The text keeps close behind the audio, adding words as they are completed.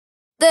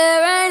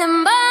There ain't a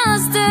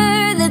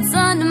monster that's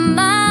under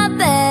my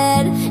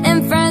bed,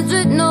 and friends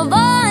with no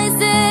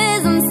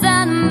voices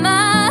inside of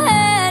my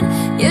head.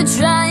 You're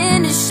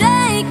trying to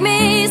shake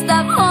me,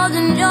 stop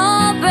holding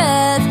your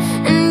breath,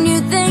 and you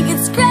think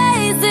it's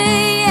crazy,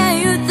 yeah,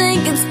 you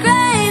think it's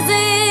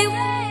crazy.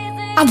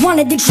 I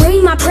wanted to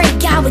dream, I prayed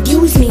God would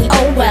use me.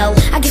 Oh well,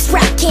 I guess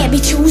rap can't be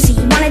choosy.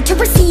 Wanted to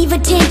receive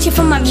attention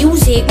from my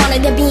music,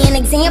 wanted to be an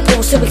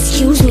example, so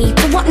excuse me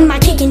for wanting my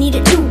cake and eat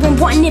it too, and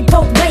wanting it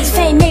both ways.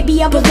 Fame maybe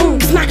a balloon,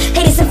 cause my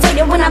haters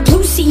inflated when I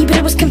blew see. But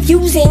it was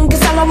confusing,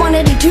 cause all I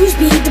wanted to do was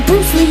be the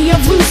Bruce Lee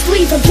of loose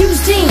sleeve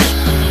abusing.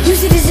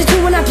 Use it as a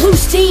tool when I blew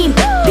steam,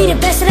 be the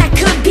best that I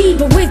could be.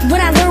 But with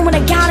what I learned when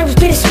I got it was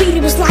bittersweet.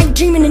 It was like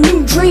dreaming a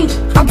new dream.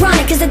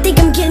 Ironic, cause I think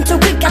I'm getting so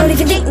quick I don't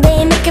even think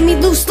they ain't making me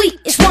lose sleep.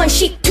 It's one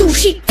sheep, two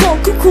sheep,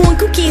 one cuckoo and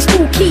cookie is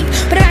cool keep,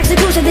 but I'm actually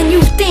closer than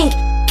you think.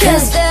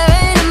 Cause there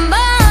ain't a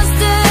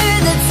monster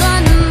that's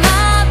under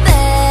my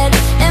bed,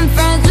 and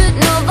friends with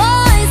no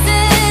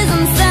voices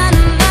inside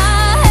of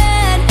my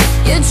head.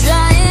 You're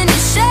trying to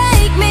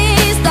shake me,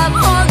 stop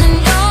holding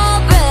your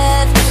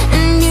breath,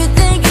 and you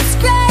think it's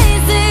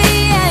crazy,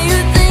 yeah, you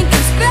think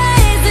it's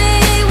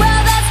crazy.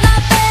 Well, that's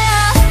not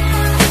fair.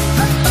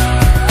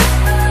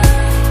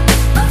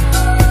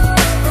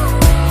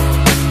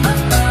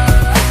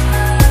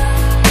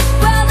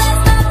 Well,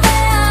 that's not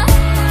fair.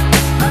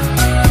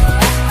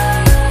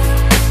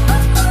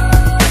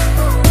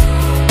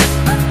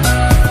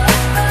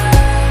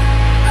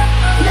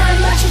 Not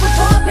much of a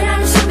thought, but I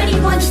know so many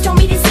ones told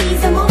me to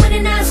seize the moment,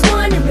 and I was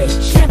wondering,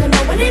 you never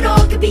know when it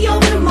all could be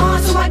over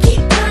tomorrow, so I keep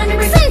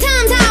wondering.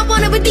 Sometimes I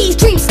wonder where these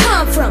dreams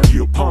come from.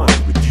 You're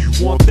pondering, but do you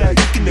want that?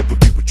 You can never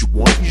get what you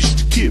want, you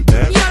just a kid,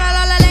 man.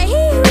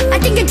 I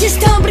think I just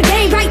stumbled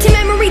again, right to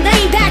memory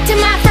lane, back to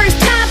my first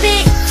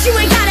topic. You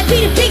ain't gotta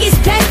be the biggest,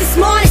 best, the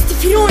smartest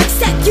if you don't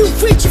accept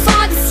you've reached your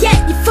farthest yet.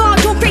 You fall,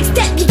 don't break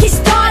step, you get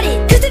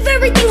started. Cause if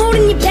everything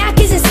holding you back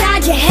is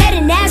inside your head,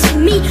 and as for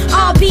me,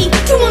 I'll be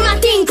doing my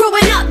thing,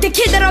 growing up, the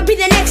kid that'll be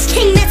the next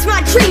king. That's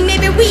my dream.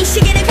 Maybe we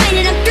should get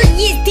acquainted. I'm 3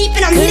 years deep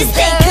and I'm here to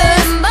stay. There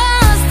ain't a monster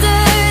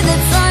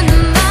that's under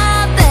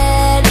my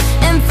bed,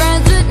 and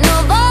friends with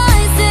no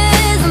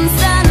voices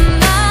inside of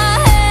my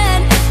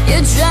head.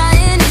 You're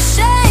trying to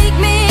shake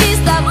me,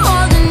 stop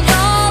holding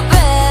your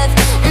breath,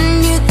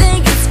 and you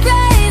think it's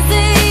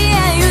crazy,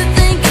 yeah, you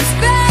think it's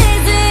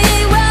crazy.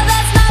 Well,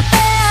 that's not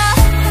fair.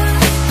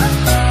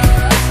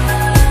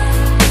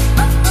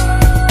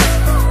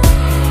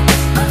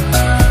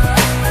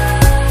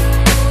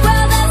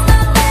 Well, that's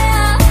not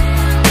fair.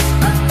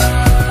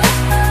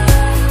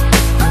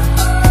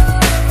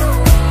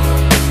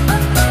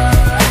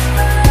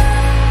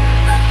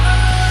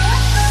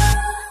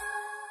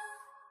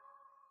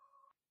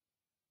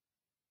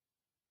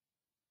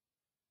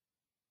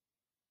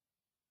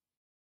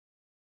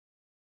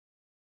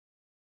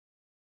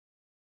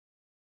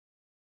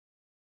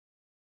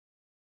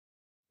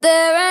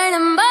 There ain't a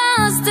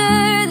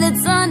monster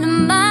that's under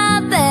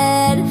my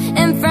bed,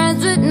 and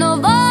friends with no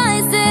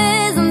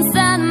voices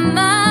inside of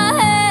my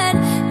head.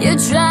 You're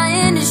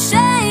trying to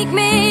shake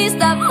me,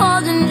 stop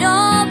holding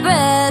your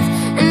breath,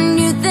 and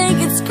you think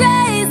it's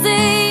crazy,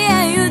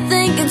 yeah, you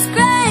think it's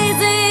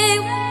crazy.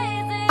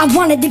 I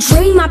wanted to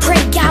dream, I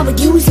prayed God would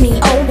use me.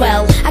 Oh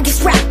well, I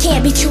guess rap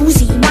can't be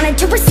choosy. Wanted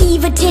to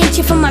receive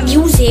attention from my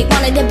music,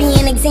 wanted to be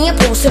an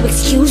example, so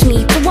excuse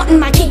me for wanting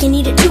my cake and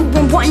eat it too,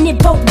 and wanting it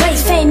both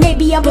ways. Fame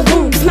maybe a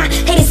balloon, cause my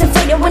haters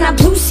inflated when I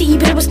blew see.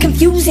 But it was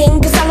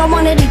confusing, cause all I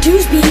wanted to do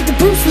was be the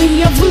Bruce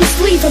Lee of loose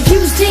sleeve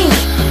abusing.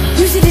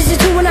 Use it as a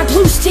tool when I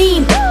blew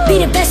steam, be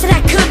the best that I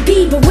could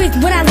be. But with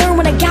what I learned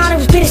when I got it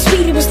was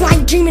bittersweet. It was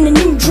like dreaming a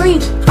new dream.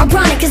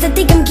 Ironic, cause I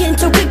think I'm getting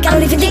so quick I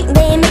don't even think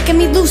they ain't making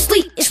me lose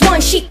sleep. It's one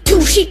sheep,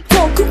 two sheep,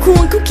 one cuckoo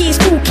and cookie is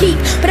cool keep,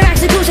 but I'm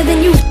actually closer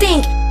than you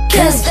think.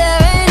 Cause There